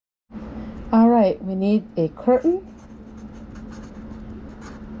right, we need a curtain,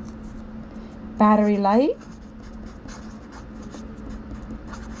 battery light,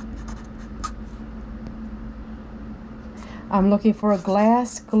 I'm looking for a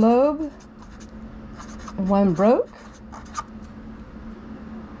glass globe, one broke,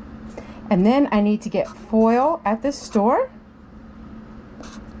 and then I need to get foil at the store.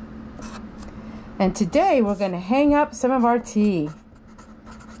 And today we're going to hang up some of our tea.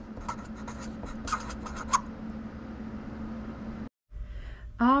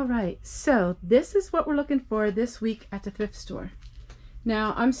 All right, so this is what we're looking for this week at the thrift store.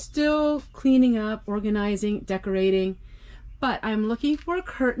 Now I'm still cleaning up, organizing, decorating, but I'm looking for a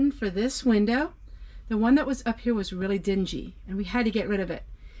curtain for this window. The one that was up here was really dingy and we had to get rid of it.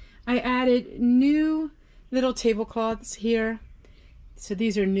 I added new little tablecloths here. So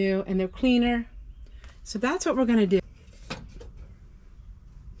these are new and they're cleaner. So that's what we're going to do.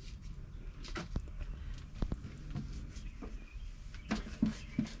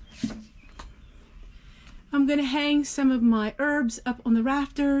 I'm going to hang some of my herbs up on the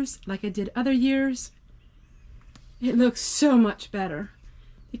rafters like I did other years. It looks so much better.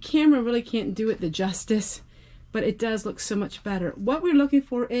 The camera really can't do it the justice, but it does look so much better. What we're looking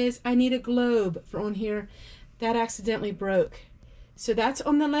for is I need a globe for on here that accidentally broke. So that's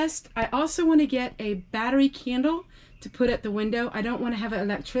on the list. I also want to get a battery candle to put at the window. I don't want to have an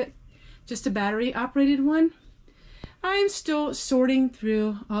electric, just a battery operated one. I'm still sorting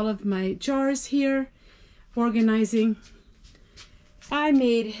through all of my jars here, organizing. I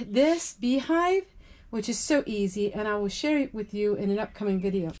made this beehive, which is so easy, and I will share it with you in an upcoming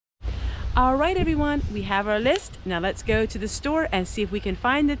video. All right, everyone, we have our list. Now let's go to the store and see if we can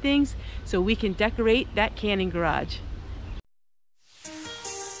find the things so we can decorate that canning garage.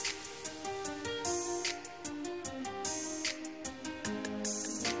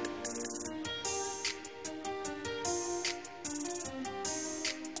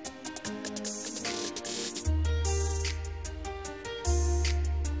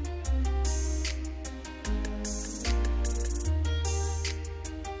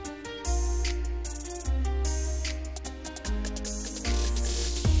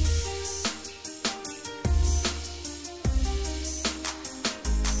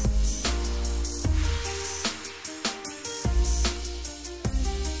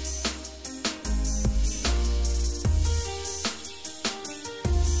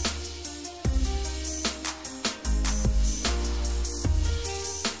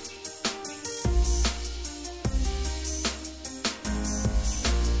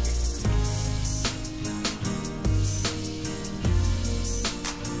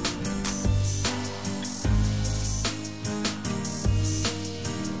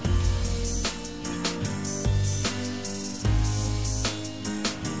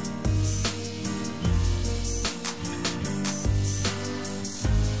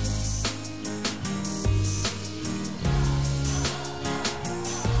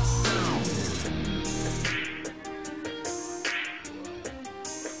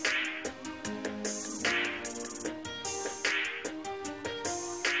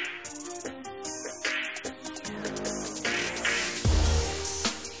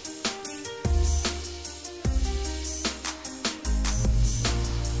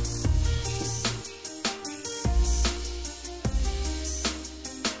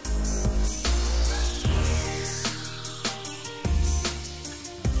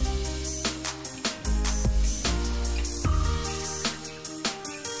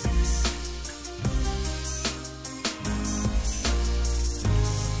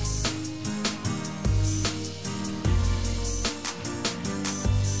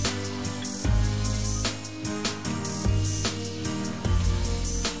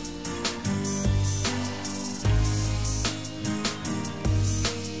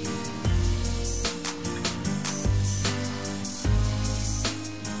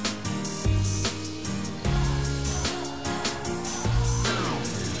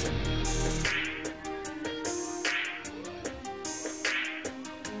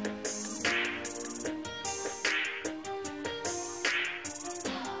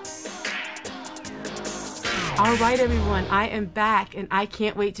 All right, everyone, I am back and I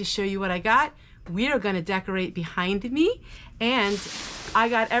can't wait to show you what I got. We are going to decorate behind me and I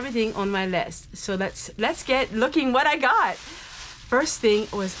got everything on my list. So let's get looking what I got. First thing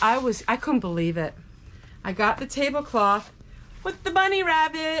was I couldn't believe it. I got the tablecloth with the bunny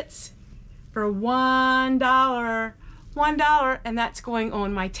rabbits for $1. $1, and that's going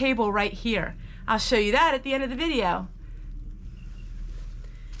on my table right here. I'll show you that at the end of the video.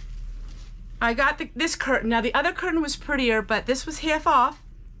 I got this curtain. Now the other curtain was prettier, but this was half off.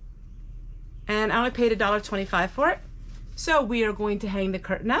 and I only paid $1.25 for it. So we are going to hang the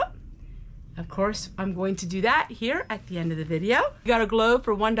curtain up. Of course, I'm going to do that here at the end of the video. We got a globe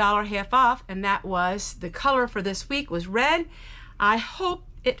for $1 half off, and that was the color for this week was red. I hope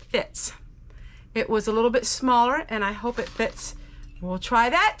it fits. It was a little bit smaller, and I hope it fits. We'll try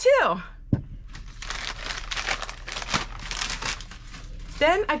that too.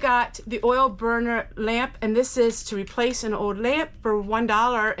 Then I got the oil burner lamp, and this is to replace an old lamp for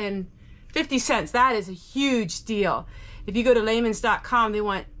 $1.50. That is a huge deal. If you go to Layman's.com, they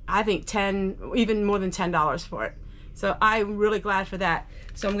want, I think, even more than $10 for it. So I'm really glad for that.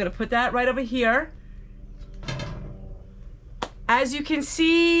 So I'm gonna put that right over here. As you can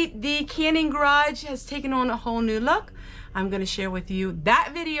see, the canning garage has taken on a whole new look. I'm gonna share with you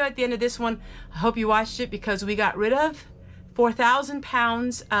that video at the end of this one. I hope you watched it because we got rid of 4,000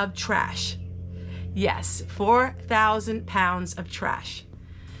 pounds of trash. Yes, 4,000 pounds of trash.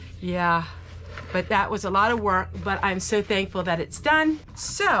 Yeah, but that was a lot of work, but I'm so thankful that it's done.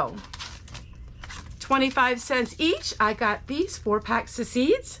 So, 25 cents each. I got these 4 packs of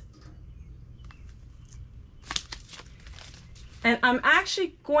seeds. And I'm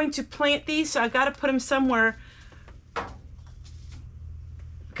actually going to plant these, so I gotta put them somewhere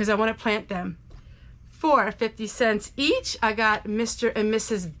because I wanna plant them. For 50 cents each, I got Mr. and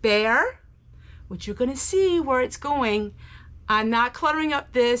Mrs. Bear, which you're gonna see where it's going. I'm not cluttering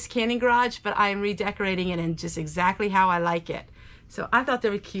up this canning garage, but I am redecorating it in just exactly how I like it. So I thought they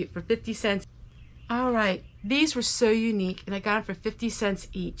were cute for 50 cents. All right, these were so unique, and I got them for 50 cents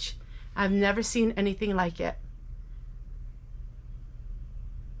each. I've never seen anything like it.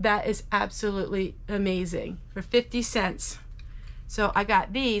 That is absolutely amazing for 50 cents. So I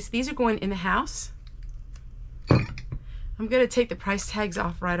got these. These are going in the house. I'm gonna take the price tags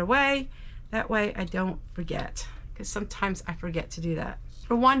off right away. That way I don't forget, because sometimes I forget to do that.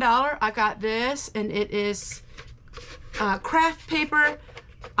 For $1, I got this, and it is craft paper.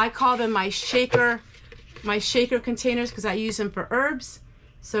 I call them my shaker containers because I use them for herbs.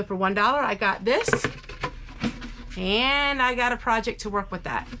 So for $1, I got this, and I got a project to work with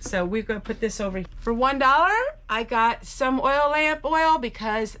that. So we're gonna put this over here. For $1, I got some oil lamp oil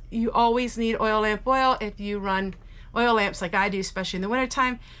because you always need oil lamp oil if you run oil lamps like I do, especially in the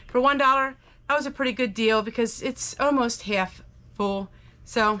wintertime. For $1, that was a pretty good deal because it's almost half full.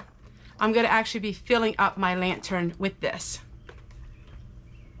 So I'm gonna actually be filling up my lantern with this.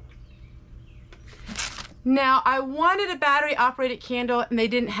 Now, I wanted a battery operated candle and they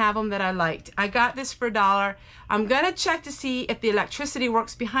didn't have them that I liked. I got this for $1. I'm gonna check to see if the electricity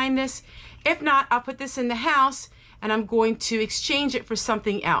works behind this. If not, I'll put this in the house and I'm going to exchange it for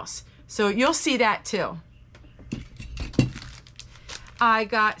something else. So you'll see that too. I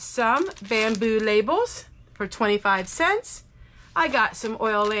got some bamboo labels for 25 cents. I got some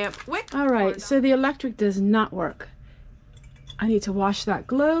oil lamp wick. All right, so the electric does not work. I need to wash that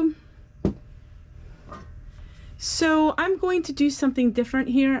globe. So I'm going to do something different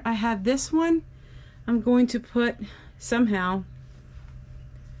here. I have this one. I'm going to put, somehow,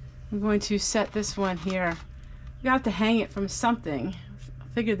 I'm going to set this one here. You have to hang it from something. I'll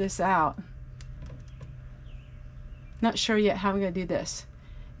figure this out. Not sure yet how I'm going to do this.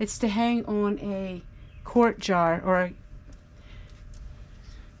 It's to hang on a quart jar or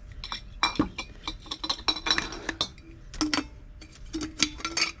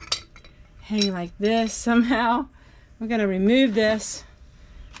hang like this somehow. I'm going to remove this,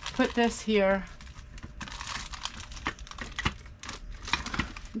 put this here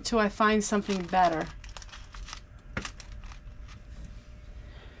until I find something better.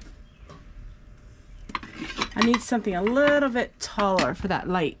 I need something a little bit taller for that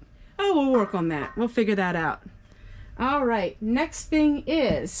light. Oh, we'll work on that. We'll figure that out. All right, next thing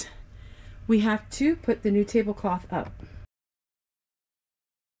is we have to put the new tablecloth up.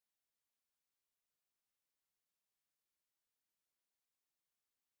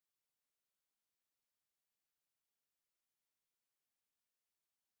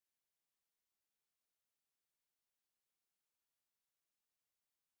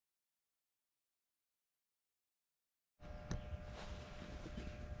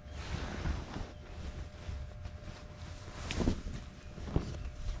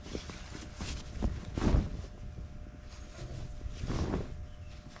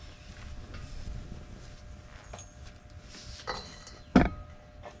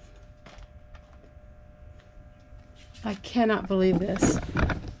 I cannot believe this.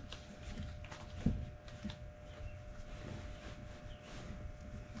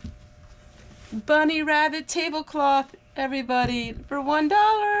 Bunny rabbit tablecloth, everybody, for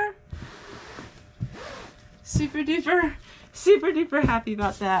 $1. Super duper happy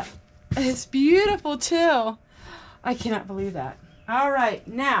about that. It's beautiful too. I cannot believe that. All right,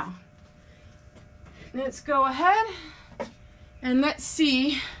 now let's go ahead and let's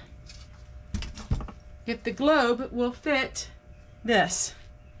see if the globe will fit this.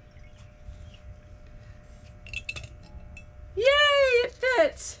 Yay, it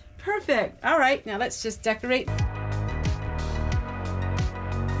fits. Perfect. All right, now let's just decorate.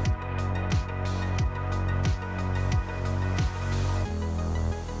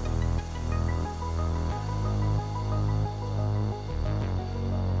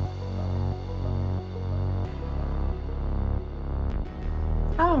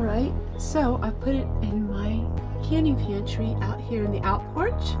 All right, so I put it in my canning pantry out here in the out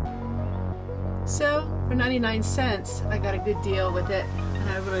porch. So for 99 cents, I got a good deal with it, and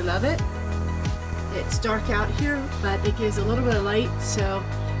I really love it. It's dark out here, but it gives a little bit of light, so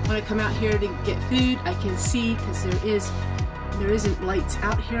when I come out here to get food, I can see, because there isn't lights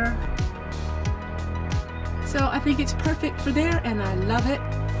out here. So I think it's perfect for there, and I love it,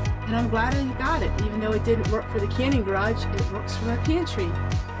 and I'm glad I got it. Even though it didn't work for the canning garage, it works for my pantry.